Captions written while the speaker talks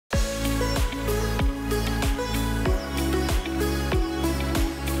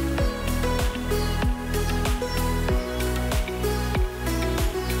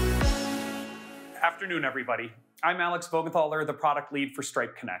afternoon, everybody. I'm Alex Vogenthaler, the product lead for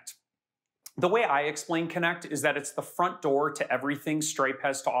Stripe Connect. The way I explain Connect is that it's the front door to everything Stripe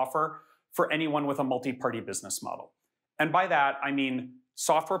has to offer for anyone with a multi-party business model. And by that, I mean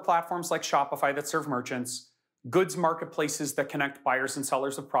software platforms like Shopify that serve merchants, goods marketplaces that connect buyers and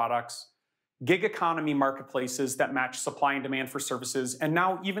sellers of products, gig economy marketplaces that match supply and demand for services, and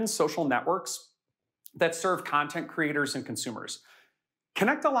now even social networks that serve content creators and consumers.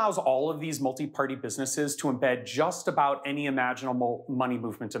 Connect allows all of these multi-party businesses to embed just about any imaginable money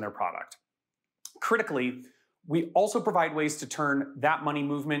movement in their product. Critically, we also provide ways to turn that money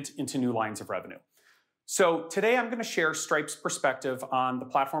movement into new lines of revenue. So today I'm going to share Stripe's perspective on the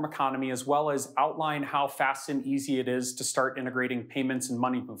platform economy, as well as outline how fast and easy it is to start integrating payments and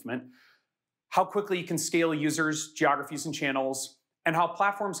money movement, how quickly you can scale users, geographies, and channels, and how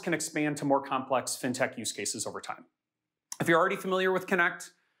platforms can expand to more complex fintech use cases over time. If you're already familiar with Connect,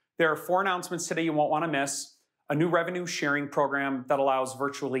 there are 4 announcements today you won't want to miss. A new revenue sharing program that allows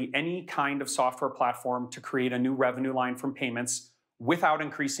virtually any kind of software platform to create a new revenue line from payments without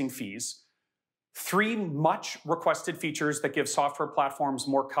increasing fees. 3 much requested features that give software platforms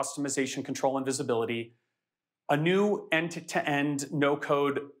more customization, control, and visibility. A new end-to-end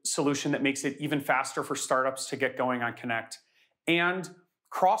no-code solution that makes it even faster for startups to get going on Connect. And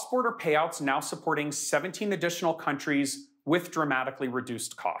cross-border payouts now supporting 17 additional countries with dramatically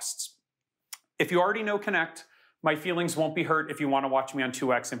reduced costs. If you already know Connect, my feelings won't be hurt if you want to watch me on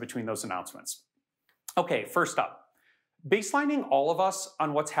 2X in between those announcements. Okay, first up, baselining all of us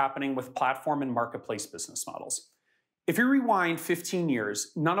on what's happening with platform and marketplace business models. If you rewind 15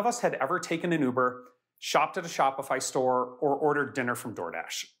 years, none of us had ever taken an Uber, shopped at a Shopify store, or ordered dinner from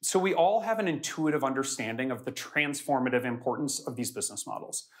DoorDash. So we all have an intuitive understanding of the transformative importance of these business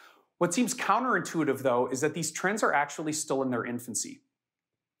models. What seems counterintuitive, though, is that these trends are actually still in their infancy.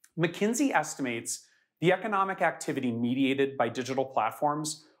 McKinsey estimates the economic activity mediated by digital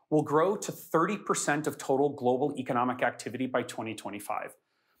platforms will grow to 30% of total global economic activity by 2025,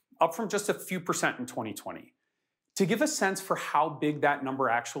 up from just a few percent in 2020. To give a sense for how big that number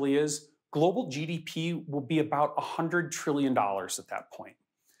actually is, global GDP will be about $100 trillion at that point.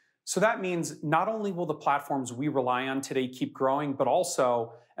 So that means not only will the platforms we rely on today keep growing, but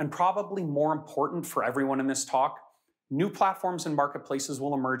also, and probably more important for everyone in this talk, new platforms and marketplaces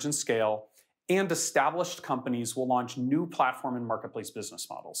will emerge and scale, and established companies will launch new platform and marketplace business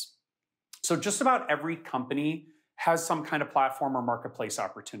models. So just about every company has some kind of platform or marketplace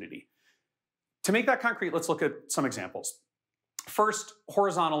opportunity. To make that concrete, let's look at some examples. First,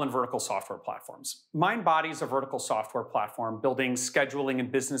 horizontal and vertical software platforms. Mindbody is a vertical software platform building scheduling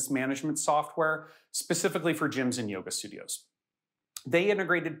and business management software specifically for gyms and yoga studios. They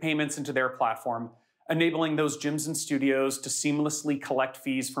integrated payments into their platform, enabling those gyms and studios to seamlessly collect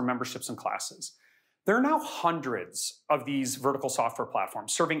fees for memberships and classes. There are now hundreds of these vertical software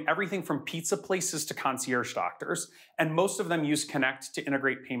platforms, serving everything from pizza places to concierge doctors, and most of them use Connect to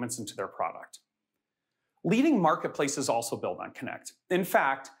integrate payments into their product. Leading marketplaces also build on Connect. In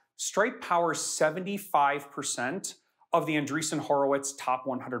fact, Stripe powers 75% of the Andreessen Horowitz top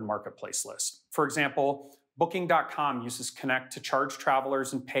 100 marketplace list. For example, Booking.com uses Connect to charge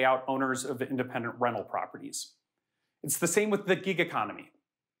travelers and pay out owners of independent rental properties. It's the same with the gig economy.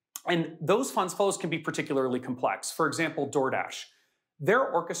 And those funds flows can be particularly complex. For example, DoorDash.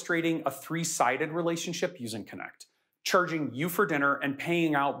 They're orchestrating a 3-sided relationship using Connect, charging you for dinner and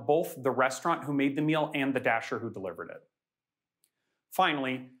paying out both the restaurant who made the meal and the dasher who delivered it.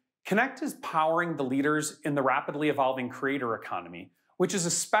 Finally, Connect is powering the leaders in the rapidly evolving creator economy, which is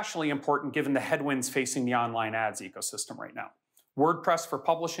especially important given the headwinds facing the online ads ecosystem right now. WordPress for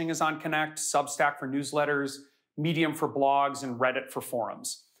publishing is on Connect, Substack for newsletters, Medium for blogs, and Reddit for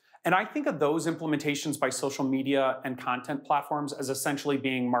forums. And I think of those implementations by social media and content platforms as essentially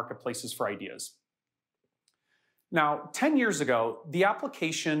being marketplaces for ideas. Now, 10 years ago, the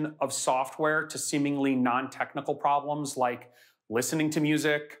application of software to seemingly non-technical problems like listening to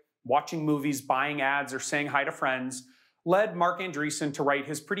music, watching movies, buying ads, or saying hi to friends led Mark Andreessen to write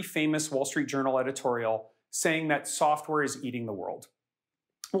his pretty famous Wall Street Journal editorial saying that software is eating the world.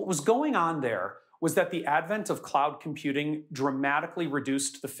 What was going on there was that the advent of cloud computing dramatically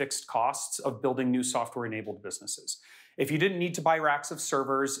reduced the fixed costs of building new software-enabled businesses. If you didn't need to buy racks of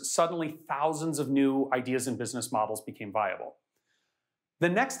servers, suddenly thousands of new ideas and business models became viable. The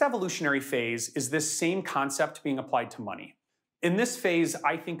next evolutionary phase is this same concept being applied to money. In this phase,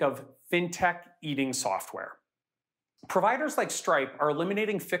 I think of fintech eating software. Providers like Stripe are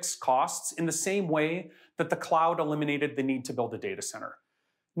eliminating fixed costs in the same way that the cloud eliminated the need to build a data center.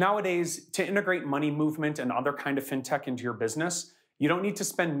 Nowadays, to integrate money movement and other kind of fintech into your business, You don't need to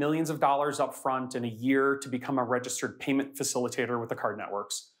spend millions of dollars upfront in a year to become a registered payment facilitator with the card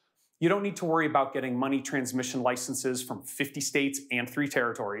networks. You don't need to worry about getting money transmission licenses from 50 states and 3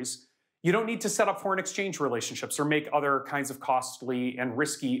 territories. You don't need to set up foreign exchange relationships or make other kinds of costly and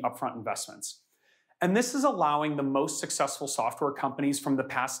risky upfront investments. And this is allowing the most successful software companies from the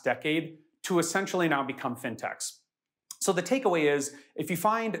past decade to essentially now become fintechs. So the takeaway is, if you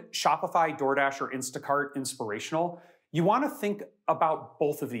find Shopify, DoorDash, or Instacart inspirational, you want to think about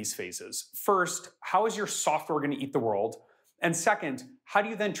both of these phases. First, how is your software going to eat the world? And second, how do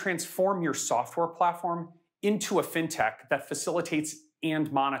you then transform your software platform into a fintech that facilitates and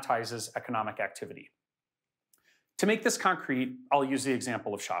monetizes economic activity? To make this concrete, I'll use the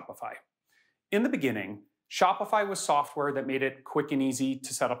example of Shopify. In the beginning, Shopify was software that made it quick and easy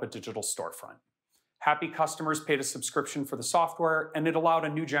to set up a digital storefront. Happy customers paid a subscription for the software, and it allowed a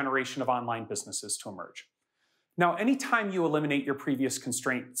new generation of online businesses to emerge. Now, anytime you eliminate your previous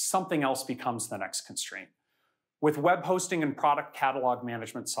constraint, something else becomes the next constraint. With web hosting and product catalog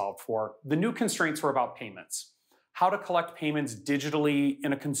management solved for, the new constraints were about payments. How to collect payments digitally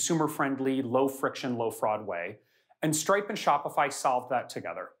in a consumer-friendly, low-friction, low-fraud way. And Stripe and Shopify solved that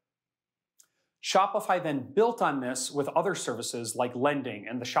together. Shopify then built on this with other services like lending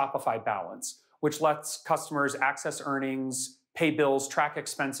and the Shopify Balance, which lets customers access earnings, pay bills, track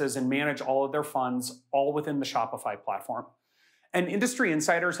expenses, and manage all of their funds, all within the Shopify platform. And industry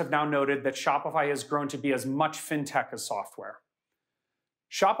insiders have now noted that Shopify has grown to be as much fintech as software.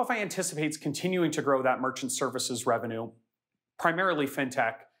 Shopify anticipates continuing to grow that merchant services revenue, primarily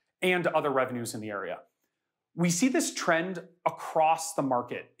fintech, and other revenues in the area. We see this trend across the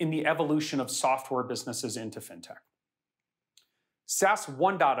market in the evolution of software businesses into fintech. SaaS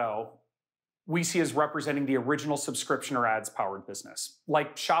 1.0 we see as representing the original subscription or ads-powered business,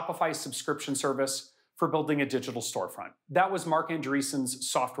 like Shopify's subscription service for building a digital storefront. That was Mark Andreessen's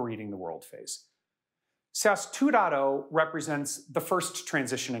software eating the world phase. SaaS 2.0 represents the first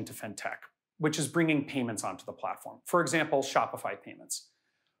transition into fintech, which is bringing payments onto the platform. For example, Shopify payments.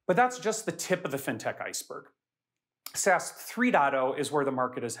 But that's just the tip of the fintech iceberg. SaaS 3.0 is where the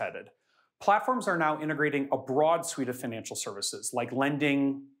market is headed. Platforms are now integrating a broad suite of financial services like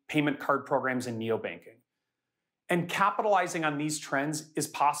lending, payment card programs, and neobanking. And capitalizing on these trends is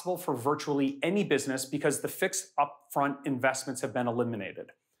possible for virtually any business because the fixed upfront investments have been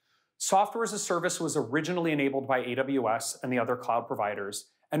eliminated. Software as a service was originally enabled by AWS and the other cloud providers,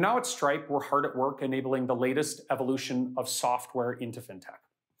 and now at Stripe, we're hard at work enabling the latest evolution of software into fintech.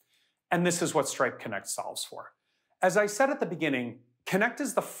 And this is what Stripe Connect solves for. As I said at the beginning, Connect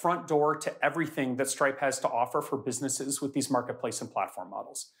is the front door to everything that Stripe has to offer for businesses with these marketplace and platform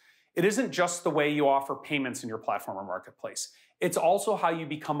models. It isn't just the way you offer payments in your platform or marketplace. It's also how you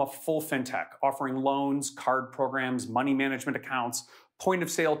become a full fintech, offering loans, card programs, money management accounts, point of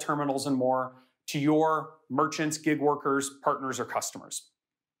sale terminals, and more to your merchants, gig workers, partners, or customers.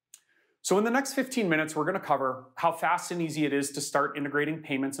 So in the next 15 minutes, we're going to cover how fast and easy it is to start integrating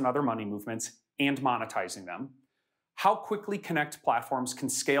payments and other money movements and monetizing them, how quickly Connect platforms can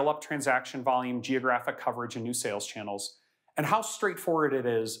scale up transaction volume, geographic coverage, and new sales channels, and how straightforward it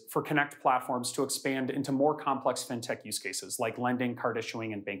is for Connect platforms to expand into more complex fintech use cases like lending, card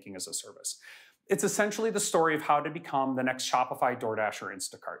issuing, and banking as a service. It's essentially the story of how to become the next Shopify, DoorDash, or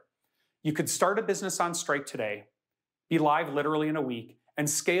Instacart. You could start a business on Stripe today, be live literally in a week, and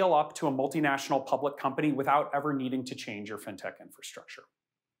scale up to a multinational public company without ever needing to change your fintech infrastructure.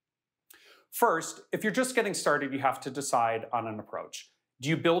 First, if you're just getting started, you have to decide on an approach. Do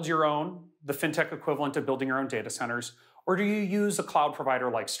you build your own, the fintech equivalent of building your own data centers, or do you use a cloud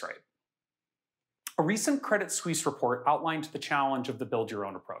provider like Stripe? A recent Credit Suisse report outlined the challenge of the build your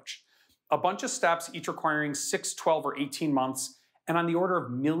own approach. A bunch of steps, each requiring 6, 12, or 18 months, and on the order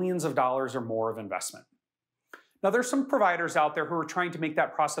of millions of dollars or more of investment. Now, there's some providers out there who are trying to make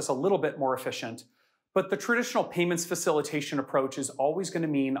that process a little bit more efficient, but the traditional payments facilitation approach is always going to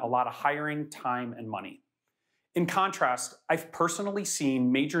mean a lot of hiring, time, and money. In contrast, I've personally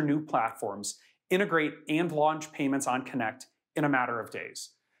seen major new platforms integrate and launch payments on Connect in a matter of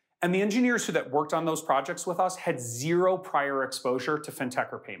days. And the engineers who worked on those projects with us had zero prior exposure to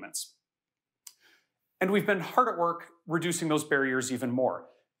fintech or payments. And we've been hard at work reducing those barriers even more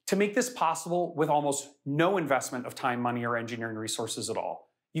to make this possible with almost no investment of time, money, or engineering resources at all.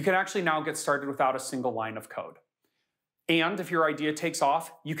 You can actually now get started without a single line of code. And if your idea takes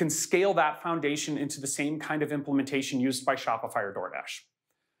off, you can scale that foundation into the same kind of implementation used by Shopify or DoorDash.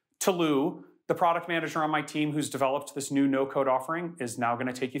 Tolu, the product manager on my team who's developed this new no-code offering, is now going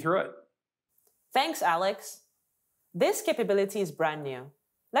to take you through it. Thanks, Alex. This capability is brand new.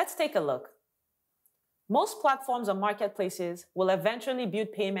 Let's take a look. Most platforms or marketplaces will eventually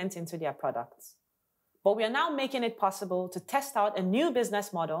build payments into their products. But we are now making it possible to test out a new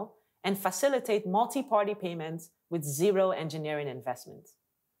business model and facilitate multi-party payments with zero engineering investment.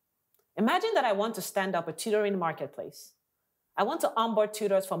 Imagine that I want to stand up a tutoring marketplace. I want to onboard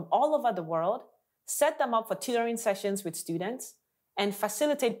tutors from all over the world, set them up for tutoring sessions with students, and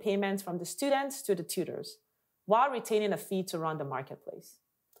facilitate payments from the students to the tutors, while retaining a fee to run the marketplace.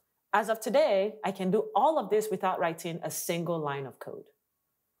 As of today, I can do all of this without writing a single line of code.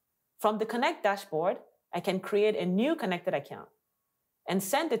 From the Connect dashboard, I can create a new connected account and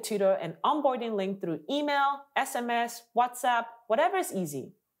send the tutor an onboarding link through email, SMS, WhatsApp, whatever is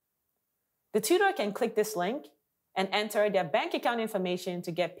easy. The tutor can click this link and enter their bank account information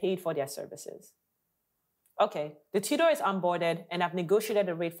to get paid for their services. Okay, the tutor is onboarded and I've negotiated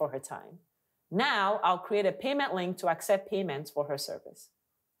a rate for her time. Now I'll create a payment link to accept payments for her service.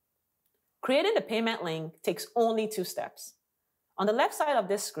 Creating the payment link takes only 2 steps. On the left side of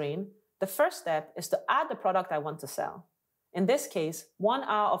this screen, the first step is to add the product I want to sell. In this case, 1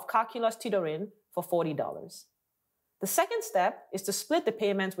 hour of calculus tutoring for $40. The second step is to split the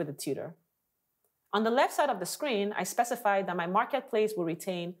payments with the tutor. On the left side of the screen, I specified that my marketplace will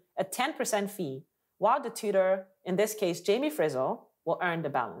retain a 10% fee, while the tutor, in this case Jamie Frizzle, will earn the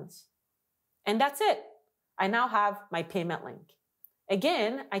balance. And that's it. I now have my payment link.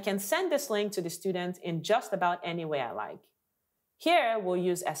 Again, I can send this link to the student in just about any way I like. Here, we'll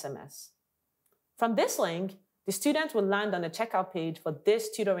use SMS. From this link, the student will land on the checkout page for this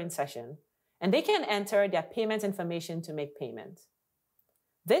tutoring session, and they can enter their payment information to make payment.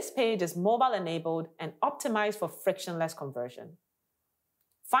 This page is mobile-enabled and optimized for frictionless conversion.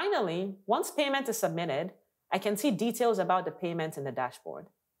 Finally, once payment is submitted, I can see details about the payment in the dashboard.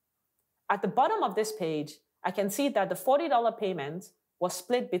 At the bottom of this page, I can see that the $40 payment was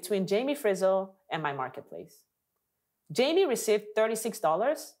split between Jamie Frizzle and my marketplace. Jamie received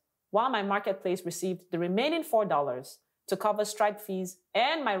 $36, while my marketplace received the remaining $4 to cover Stripe fees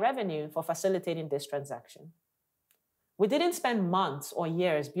and my revenue for facilitating this transaction. We didn't spend months or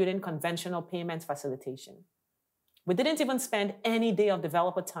years building conventional payments facilitation. We didn't even spend any day of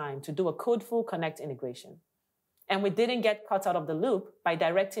developer time to do a Codeful Connect integration. And we didn't get caught out of the loop by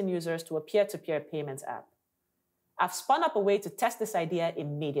directing users to a peer-to-peer payments app. I've spun up a way to test this idea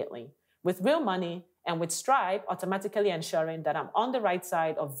immediately, with real money and with Stripe automatically ensuring that I'm on the right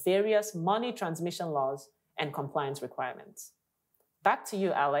side of various money transmission laws and compliance requirements. Back to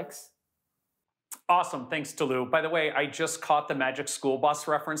you, Alex. Awesome, thanks, Tolu. By the way, I just caught the Magic School Bus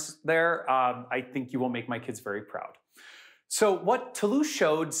reference there. I think you will make my kids very proud. So what Tolu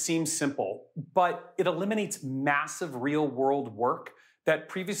showed seems simple, but it eliminates massive real-world work that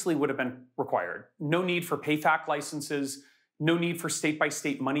previously would have been required. No need for PayFac licenses, no need for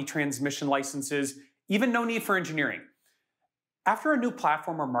state-by-state money transmission licenses, even no need for engineering. After a new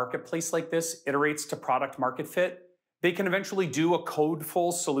platform or marketplace like this iterates to product market fit, they can eventually do a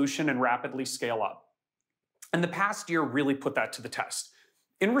codeful solution and rapidly scale up. And the past year really put that to the test.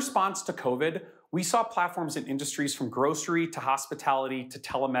 In response to COVID, we saw platforms in industries from grocery to hospitality to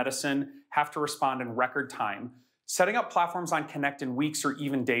telemedicine have to respond in record time, setting up platforms on Connect in weeks or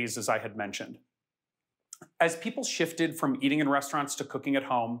even days, as I had mentioned. As people shifted from eating in restaurants to cooking at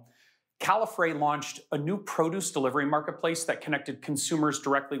home, Califray launched a new produce delivery marketplace that connected consumers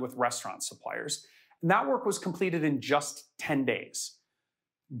directly with restaurant suppliers. And that work was completed in just 10 days.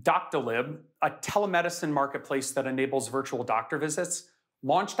 Doctolib, a telemedicine marketplace that enables virtual doctor visits,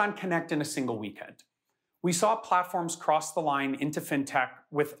 launched on Connect in a single weekend. We saw platforms cross the line into fintech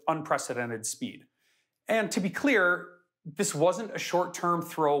with unprecedented speed. And to be clear, this wasn't a short-term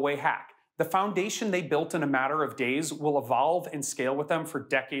throwaway hack. The foundation they built in a matter of days will evolve and scale with them for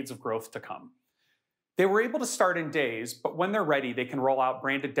decades of growth to come. They were able to start in days, but when they're ready, they can roll out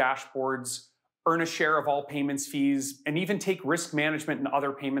branded dashboards, earn a share of all payments fees, and even take risk management and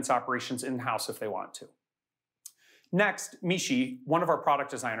other payments operations in-house if they want to. Next, Mishi, one of our product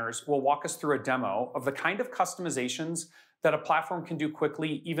designers, will walk us through a demo of the kind of customizations that a platform can do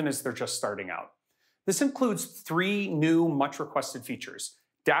quickly, even as they're just starting out. This includes 3 new, much requested features: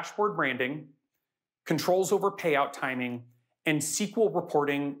 dashboard branding, controls over payout timing, and SQL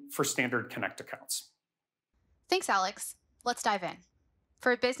reporting for standard Connect accounts. Thanks, Alex. Let's dive in.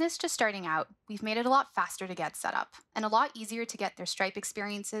 For a business just starting out, we've made it a lot faster to get set up and a lot easier to get their Stripe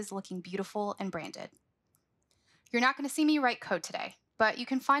experiences looking beautiful and branded. You're not going to see me write code today, but you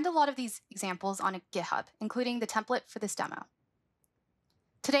can find a lot of these examples on a GitHub, including the template for this demo.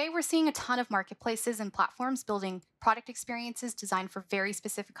 Today, we're seeing a ton of marketplaces and platforms building product experiences designed for very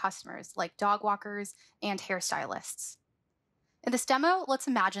specific customers, like dog walkers and hairstylists. In this demo, let's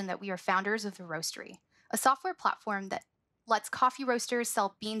imagine that we are founders of The Roastery, a software platform that lets coffee roasters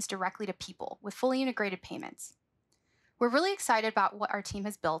sell beans directly to people with fully integrated payments. We're really excited about what our team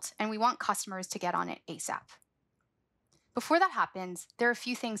has built, and we want customers to get on it ASAP. Before that happens, there are a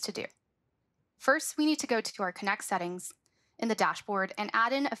few things to do. First, we need to go to our Connect settings in the dashboard and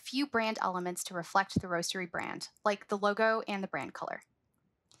add in a few brand elements to reflect the roastery brand, like the logo and the brand color.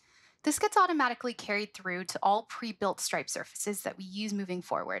 This gets automatically carried through to all pre-built Stripe surfaces that we use moving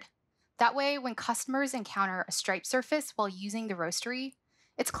forward. That way, when customers encounter a Stripe surface while using the roastery,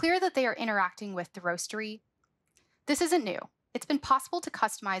 it's clear that they are interacting with the roastery. This isn't new. It's been possible to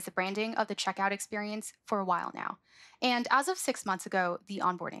customize the branding of the checkout experience for a while now, and as of 6 months ago, the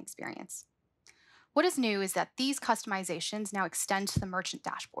onboarding experience. What is new is that these customizations now extend to the merchant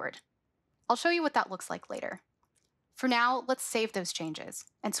dashboard. I'll show you what that looks like later. For now, let's save those changes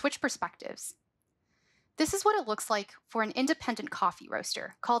and switch perspectives. This is what it looks like for an independent coffee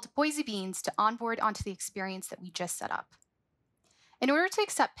roaster called Boise Beans to onboard onto the experience that we just set up. In order to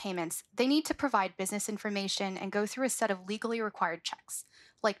accept payments, they need to provide business information and go through a set of legally required checks,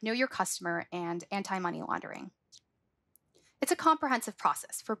 like Know Your Customer and anti-money laundering. It's a comprehensive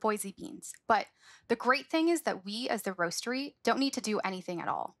process for Boise Beans, but the great thing is that we, as the roastery, don't need to do anything at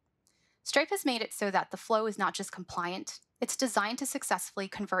all. Stripe has made it so that the flow is not just compliant, it's designed to successfully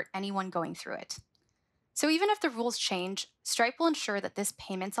convert anyone going through it. So even if the rules change, Stripe will ensure that this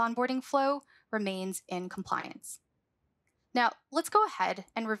payments onboarding flow remains in compliance. Now, let's go ahead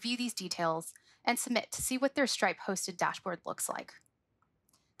and review these details and submit to see what their Stripe-hosted dashboard looks like.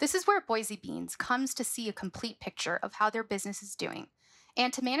 This is where Boise Beans comes to see a complete picture of how their business is doing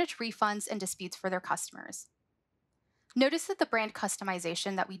and to manage refunds and disputes for their customers. Notice that the brand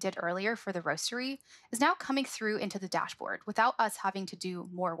customization that we did earlier for the roastery is now coming through into the dashboard without us having to do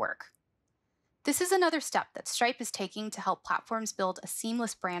more work. This is another step that Stripe is taking to help platforms build a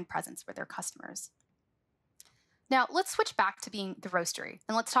seamless brand presence for their customers. Now, let's switch back to being the roastery,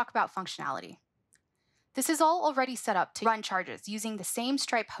 and let's talk about functionality. This is all already set up to run charges using the same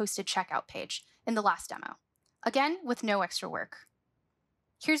Stripe-hosted checkout page in the last demo, again with no extra work.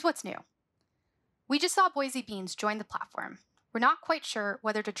 Here's what's new. We just saw Boise Beans join the platform. We're not quite sure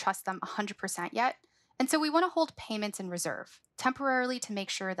whether to trust them 100% yet, and so we want to hold payments in reserve, temporarily to make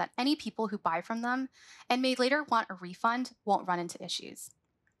sure that any people who buy from them and may later want a refund won't run into issues.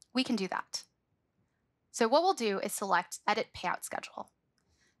 We can do that. So what we'll do is select Edit Payout Schedule.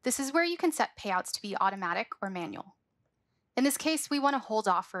 This is where you can set payouts to be automatic or manual. In this case, we want to hold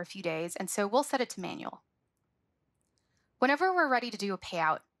off for a few days, and so we'll set it to manual. Whenever we're ready to do a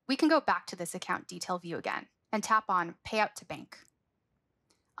payout, we can go back to this account detail view again and tap on Payout to Bank.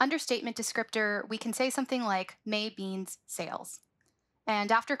 Under Statement Descriptor, we can say something like May Beans Sales.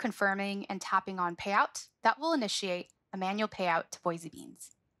 And after confirming and tapping on Payout, that will initiate a manual payout to Boise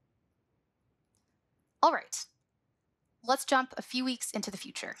Beans. All right, let's jump a few weeks into the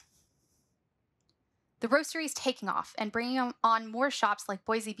future. The roastery is taking off and bringing on more shops like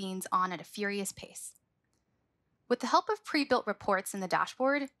Boise Beans on at a furious pace. With the help of pre-built reports in the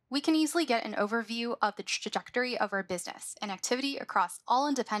dashboard, we can easily get an overview of the trajectory of our business and activity across all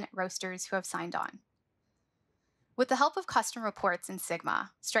independent roasters who have signed on. With the help of custom reports in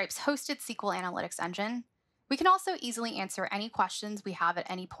Sigma, Stripe's hosted SQL analytics engine, we can also easily answer any questions we have at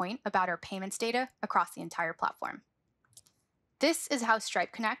any point about our payments data across the entire platform. This is how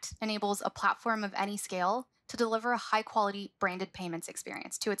Stripe Connect enables a platform of any scale to deliver a high-quality branded payments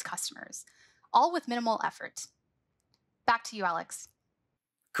experience to its customers, all with minimal effort. Back to you, Alex.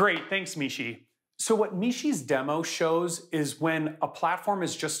 Great, thanks, Mishi. So what Mishi's demo shows is when a platform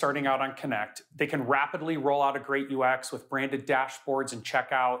is just starting out on Connect, they can rapidly roll out a great UX with branded dashboards and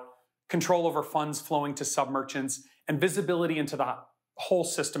checkout, control over funds flowing to sub-merchants, and visibility into the whole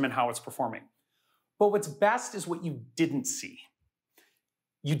system and how it's performing. But what's best is what you didn't see.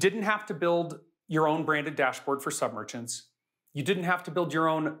 You didn't have to build your own branded dashboard for sub-merchants. You didn't have to build your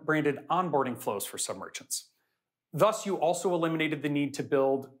own branded onboarding flows for sub-merchants. Thus, you also eliminated the need to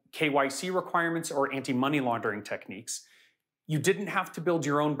build KYC requirements or anti-money laundering techniques. You didn't have to build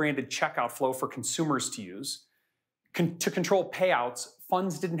your own branded checkout flow for consumers to use. To control payouts,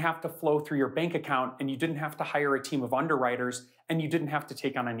 funds didn't have to flow through your bank account, and you didn't have to hire a team of underwriters, and you didn't have to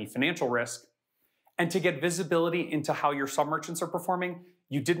take on any financial risk. And to get visibility into how your sub-merchants are performing,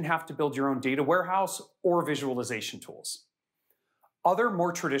 you didn't have to build your own data warehouse or visualization tools. Other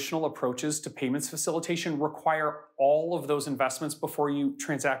more traditional approaches to payments facilitation require all of those investments before you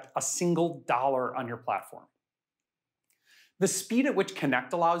transact a single dollar on your platform. The speed at which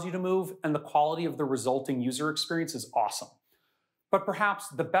Connect allows you to move and the quality of the resulting user experience is awesome. But perhaps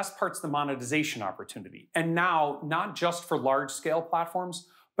the best part's the monetization opportunity. And now, not just for large-scale platforms,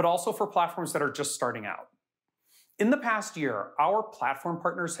 but but also for platforms that are just starting out. In the past year, our platform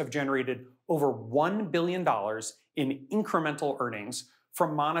partners have generated over $1 billion in incremental earnings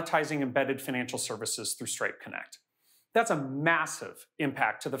from monetizing embedded financial services through Stripe Connect. That's a massive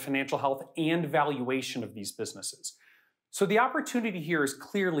impact to the financial health and valuation of these businesses. So the opportunity here is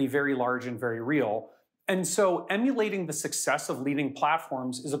clearly very large and very real. And so emulating the success of leading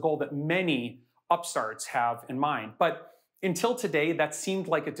platforms is a goal that many upstarts have in mind. But until today, that seemed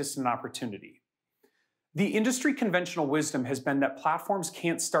like a distant opportunity. The industry conventional wisdom has been that platforms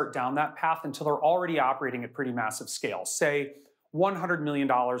can't start down that path until they're already operating at pretty massive scale, say $100 million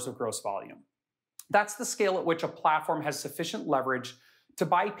of gross volume. That's the scale at which a platform has sufficient leverage to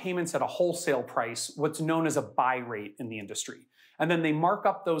buy payments at a wholesale price, what's known as a buy rate in the industry. And then they mark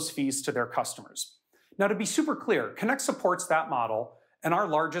up those fees to their customers. Now, to be super clear, Connect supports that model, and our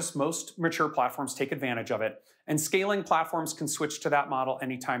largest, most mature platforms take advantage of it, and scaling platforms can switch to that model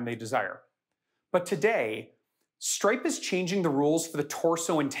anytime they desire. But today, Stripe is changing the rules for the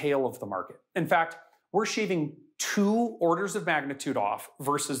torso and tail of the market. In fact, we're shaving 2 orders of magnitude off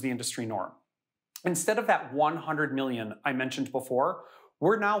versus the industry norm. Instead of that 100 million I mentioned before,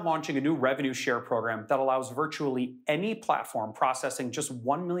 we're now launching a new revenue share program that allows virtually any platform processing just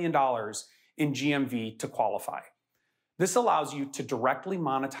 $1 million in GMV to qualify. This allows you to directly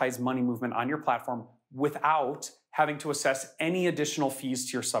monetize money movement on your platform without having to assess any additional fees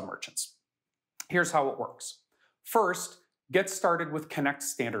to your sub-merchants. Here's how it works. First, get started with Connect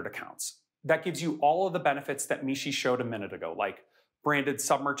standard accounts. That gives you all of the benefits that Mishi showed a minute ago, like branded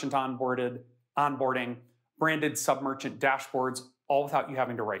sub-merchant onboarding, branded sub-merchant dashboards, all without you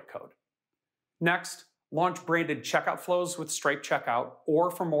having to write code. Next, launch branded checkout flows with Stripe Checkout,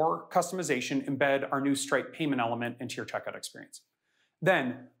 or for more customization, embed our new Stripe payment element into your checkout experience.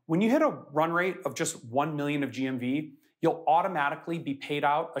 Then, when you hit a run rate of just 1 million of GMV, you'll automatically be paid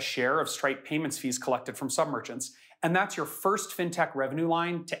out a share of Stripe payments fees collected from sub-merchants, and that's your first fintech revenue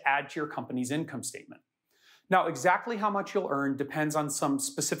line to add to your company's income statement. Now, exactly how much you'll earn depends on some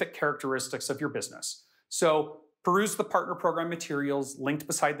specific characteristics of your business. So peruse the partner program materials linked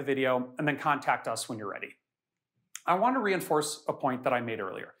beside the video, and then contact us when you're ready. I want to reinforce a point that I made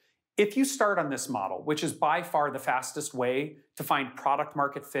earlier. If you start on this model, which is by far the fastest way to find product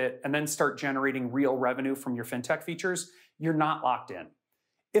market fit and then start generating real revenue from your fintech features, you're not locked in.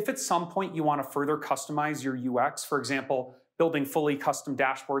 If at some point you want to further customize your UX, for example, building fully custom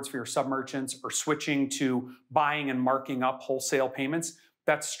dashboards for your sub-merchants or switching to buying and marking up wholesale payments,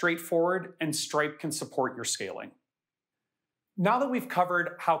 that's straightforward, and Stripe can support your scaling. Now that we've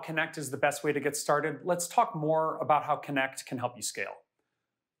covered how Connect is the best way to get started, let's talk more about how Connect can help you scale.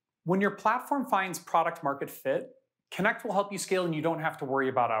 When your platform finds product market fit, Connect will help you scale and you don't have to worry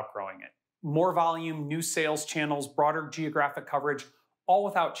about outgrowing it. More volume, new sales channels, broader geographic coverage, all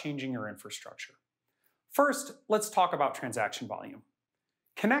without changing your infrastructure. First, let's talk about transaction volume.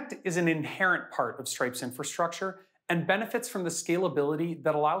 Connect is an inherent part of Stripe's infrastructure and benefits from the scalability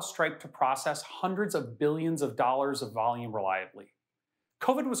that allows Stripe to process hundreds of billions of dollars of volume reliably.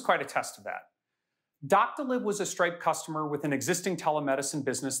 COVID was quite a test of that. Doctolib was a Stripe customer with an existing telemedicine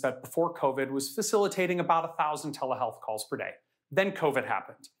business that before COVID was facilitating about 1,000 telehealth calls per day. Then COVID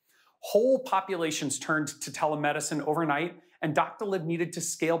happened. Whole populations turned to telemedicine overnight, and Doctolib needed to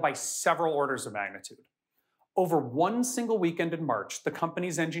scale by several orders of magnitude. Over one single weekend in March, the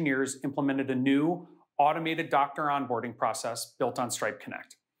company's engineers implemented a new automated doctor onboarding process built on Stripe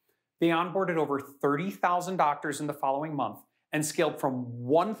Connect. They onboarded over 30,000 doctors in the following month and scaled from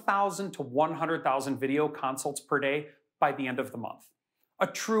 1,000 to 100,000 video consults per day by the end of the month. A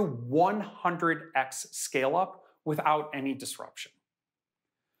true 100x scale up without any disruption.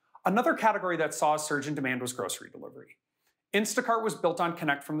 Another category that saw a surge in demand was grocery delivery. Instacart was built on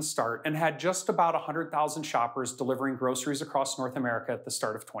Connect from the start and had just about 100,000 shoppers delivering groceries across North America at the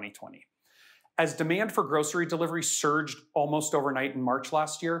start of 2020. As demand for grocery delivery surged almost overnight in March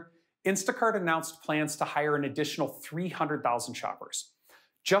last year, Instacart announced plans to hire an additional 300,000 shoppers.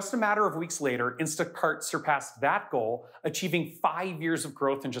 Just a matter of weeks later, Instacart surpassed that goal, achieving 5 years of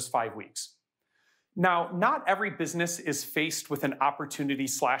growth in just 5 weeks. Now, not every business is faced with an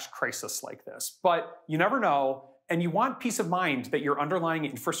opportunity/crisis like this, but you never know, and you want peace of mind that your underlying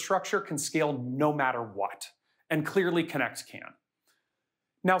infrastructure can scale no matter what, and clearly Connect can.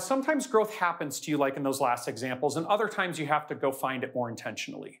 Now, sometimes growth happens to you like in those last examples, and other times you have to go find it more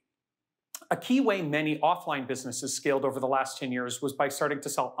intentionally. A key way many offline businesses scaled over the last 10 years was by starting to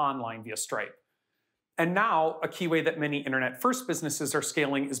sell online via Stripe. And now, a key way that many internet-first businesses are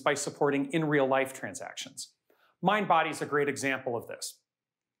scaling is by supporting in real-life transactions. Mindbody is a great example of this.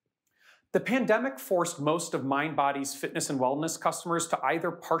 The pandemic forced most of Mindbody's fitness and wellness customers to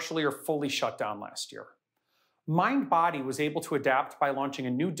either partially or fully shut down last year. Mindbody was able to adapt by launching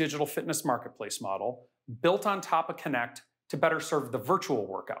a new digital fitness marketplace model built on top of Connect to better serve the virtual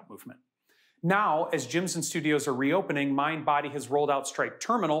workout movement. Now, as gyms and studios are reopening, Mindbody has rolled out Stripe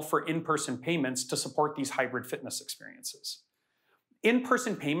Terminal for in-person payments to support these hybrid fitness experiences.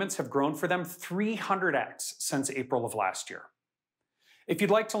 In-person payments have grown for them 300x since April of last year. If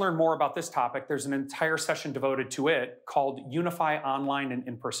you'd like to learn more about this topic, there's an entire session devoted to it called Unify Online and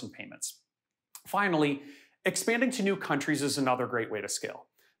In-Person Payments. Finally, expanding to new countries is another great way to scale.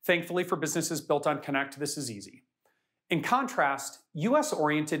 Thankfully, for businesses built on Connect, this is easy. In contrast,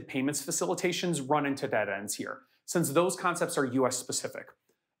 US-oriented payments facilitations run into dead ends here, since those concepts are US-specific.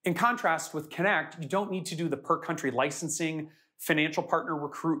 In contrast, with Connect, you don't need to do the per-country licensing, financial partner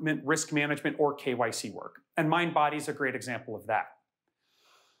recruitment, risk management, or KYC work. And Mindbody is a great example of that.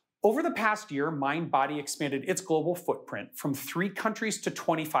 Over the past year, Mindbody expanded its global footprint from 3 countries to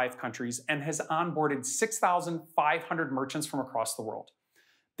 25 countries and has onboarded 6,500 merchants from across the world.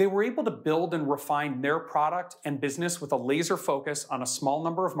 They were able to build and refine their product and business with a laser focus on a small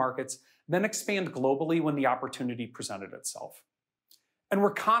number of markets, then expand globally when the opportunity presented itself. And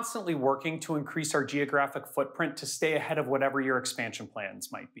we're constantly working to increase our geographic footprint to stay ahead of whatever your expansion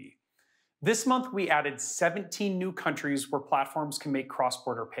plans might be. This month, we added 17 new countries where platforms can make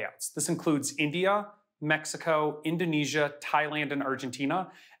cross-border payouts. This includes India, Mexico, Indonesia, Thailand, and Argentina.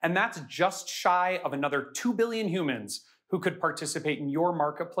 And that's just shy of another 2 billion humans who could participate in your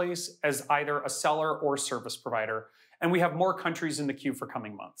marketplace as either a seller or service provider. And we have more countries in the queue for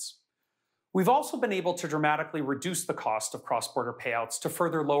coming months. We've also been able to dramatically reduce the cost of cross-border payouts to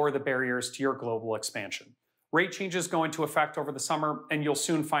further lower the barriers to your global expansion. Rate changes go into effect over the summer, and you'll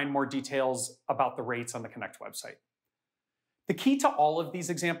soon find more details about the rates on the Connect website. The key to all of these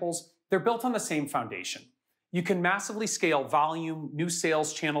examples, they're built on the same foundation. You can massively scale volume, new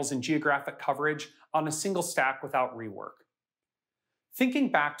sales channels, and geographic coverage on a single stack without rework. Thinking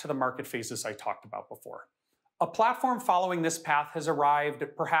back to the market phases I talked about before, a platform following this path has arrived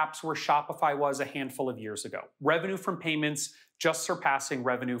perhaps where Shopify was a handful of years ago, revenue from payments just surpassing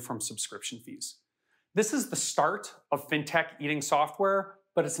revenue from subscription fees. This is the start of fintech eating software,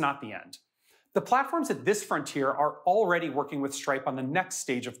 but it's not the end. The platforms at this frontier are already working with Stripe on the next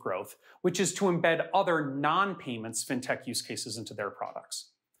stage of growth, which is to embed other non-payments fintech use cases into their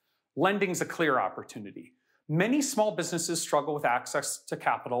products. Lending's a clear opportunity. Many small businesses struggle with access to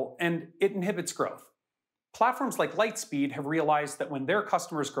capital, and it inhibits growth. Platforms like Lightspeed have realized that when their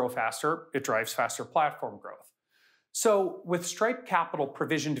customers grow faster, it drives faster platform growth. So with Stripe Capital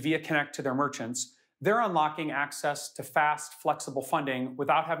provisioned via Connect to their merchants, they're unlocking access to fast, flexible funding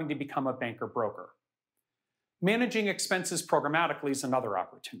without having to become a bank or broker. Managing expenses programmatically is another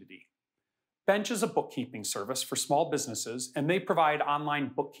opportunity. Bench is a bookkeeping service for small businesses, and they provide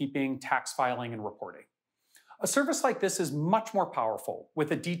online bookkeeping, tax filing, and reporting. A service like this is much more powerful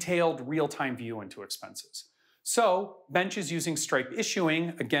with a detailed real-time view into expenses. So Bench is using Stripe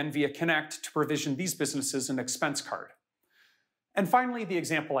Issuing, again via Connect, to provision these businesses an expense card. And finally, the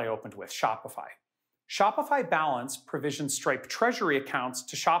example I opened with, Shopify. Shopify Balance provisions Stripe Treasury accounts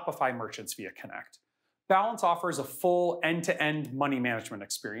to Shopify merchants via Connect. Balance offers a full end-to-end money management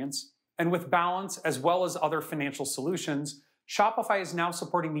experience. And with Balance, as well as other financial solutions, Shopify is now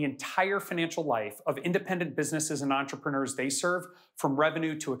supporting the entire financial life of independent businesses and entrepreneurs they serve, from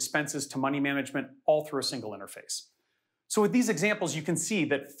revenue to expenses to money management, all through a single interface. So with these examples, you can see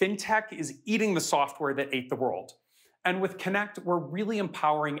that fintech is eating the software that ate the world. And with Connect, we're really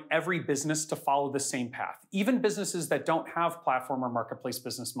empowering every business to follow the same path, even businesses that don't have platform or marketplace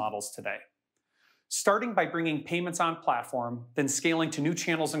business models today. Starting by bringing payments on platform, then scaling to new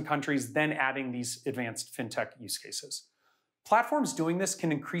channels and countries, then adding these advanced fintech use cases. Platforms doing this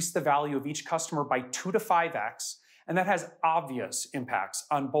can increase the value of each customer by 2 to 5x, and that has obvious impacts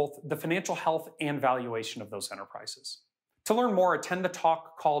on both the financial health and valuation of those enterprises. To learn more, attend the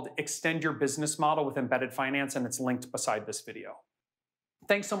talk called Extend Your Business Model with Embedded Finance, and it's linked beside this video.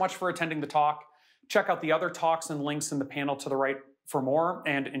 Thanks so much for attending the talk. Check out the other talks and links in the panel to the right for more,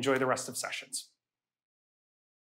 and enjoy the rest of sessions.